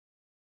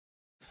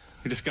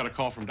We just got a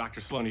call from Dr.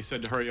 Sloan. He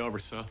said to hurry over,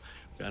 so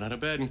got out of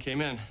bed and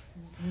came in.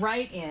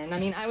 Right in. I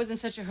mean, I was in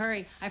such a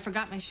hurry. I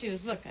forgot my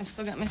shoes. Look, I've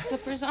still got my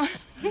slippers on.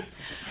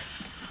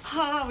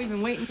 Oh, we've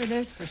been waiting for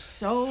this for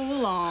so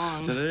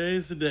long.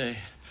 Today's the day.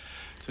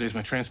 Today's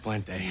my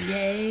transplant day.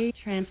 Yay,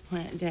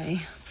 transplant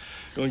day.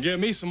 Gonna get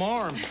me some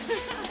arms.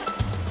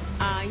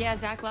 Yeah,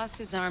 Zach lost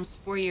his arms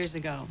 4 years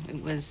ago.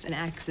 It was an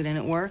accident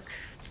at work.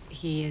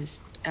 He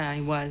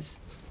was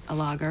a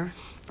logger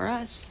for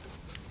us.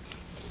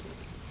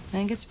 I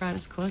think it's brought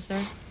us closer.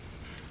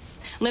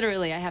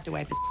 Literally, I have to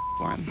wipe his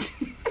for him.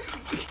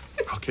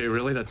 Okay,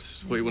 really?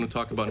 That's what you want to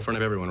talk about in front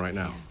of everyone right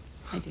now?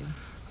 Yeah, I do.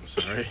 I'm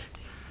sorry.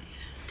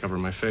 Cover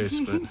my face,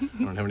 but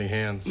I don't have any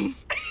hands.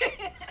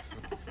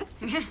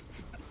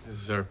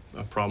 Is there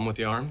a problem with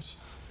the arms?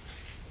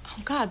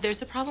 Oh, God,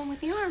 there's a problem with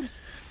the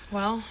arms.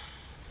 Well,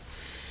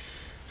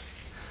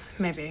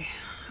 maybe.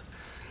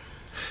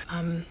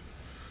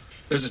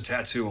 There's a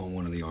tattoo on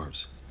one of the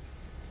arms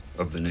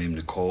of the name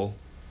Nicole.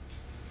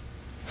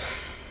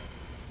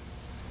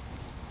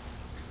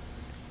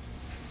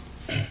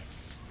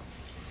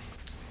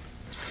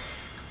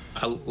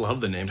 I love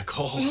the name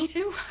Nicole. Me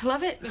too. I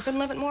love it. You couldn't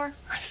love it more.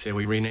 I say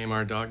we rename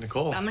our dog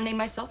Nicole. I'm gonna name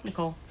myself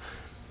Nicole.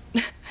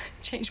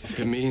 Change my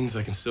It means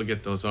I can still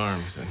get those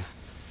arms, and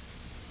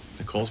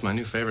Nicole's my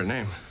new favorite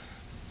name.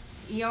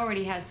 He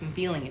already has some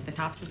feeling at the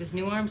tops of his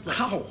new arms. Look.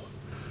 Ow!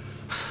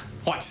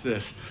 Watch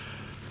this.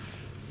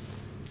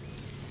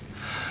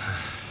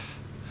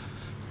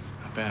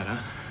 Not bad,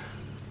 huh?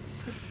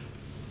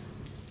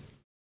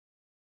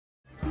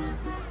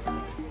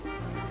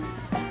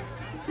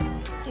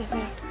 Excuse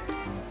me.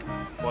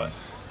 What?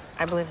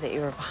 I believe that you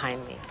were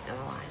behind me in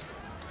the line.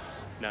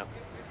 No.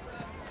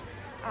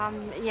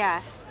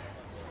 Yes.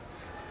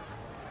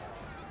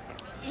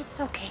 It's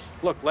okay.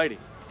 Look, lady,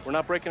 we're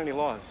not breaking any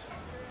laws.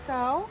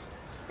 So?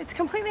 It's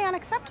completely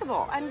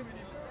unacceptable and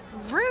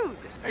rude.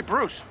 Hey,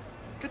 Bruce,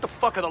 get the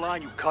fuck out of the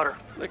line, you cutter.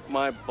 Lick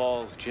my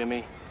balls,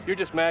 Jimmy. You're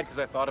just mad because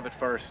I thought of it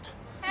first.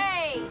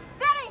 Hey,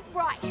 that ain't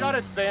right. Shut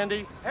it,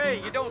 Sandy.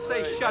 Hey, you don't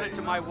say shut it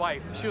to my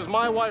wife. She was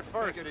my wife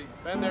first.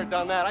 Been there,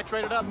 done that. I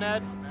traded up,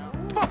 Ned.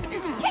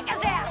 Kick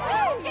his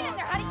ass! Get in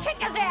there, honey, kick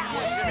his